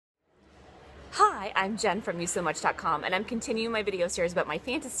Hi, I'm Jen from YouSoMuch.com, and I'm continuing my video series about my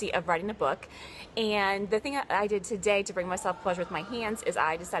fantasy of writing a book. And the thing I did today to bring myself pleasure with my hands is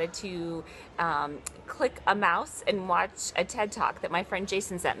I decided to click a mouse and watch a TED Talk that my friend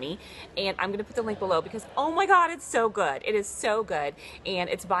Jason sent me. And I'm going to put the link below because, oh my God, it's so good. It is so good. And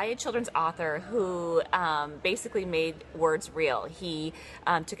it's by a children's author who basically made words real. He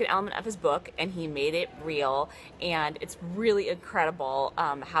took an element of his book and he made it real. And it's really incredible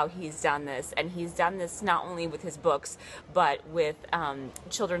how he's done this. And he's done this not only with his books, but with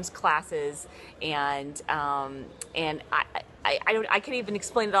children's classes, and I can't even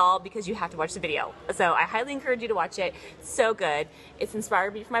explain it all because you have to watch the video. So I highly encourage you to watch it. It's so good. It's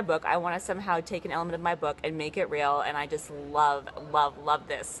inspired me for my book. I want to somehow take an element of my book and make it real, and I just love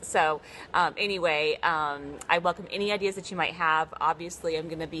this. So anyway, I welcome any ideas that you might have. Obviously, I'm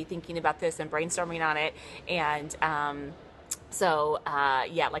going to be thinking about this and brainstorming on it, and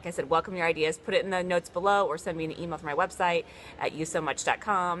yeah, like I said, welcome your ideas. Put it in the notes below or send me an email from my website at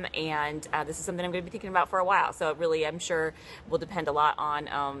yousomuch.com. And this is something I'm going to be thinking about for a while. So it really, I'm sure, will depend a lot on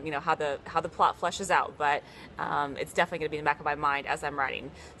how the plot fleshes out. But it's definitely going to be in the back of my mind as I'm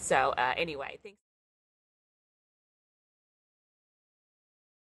writing. So anyway, thanks.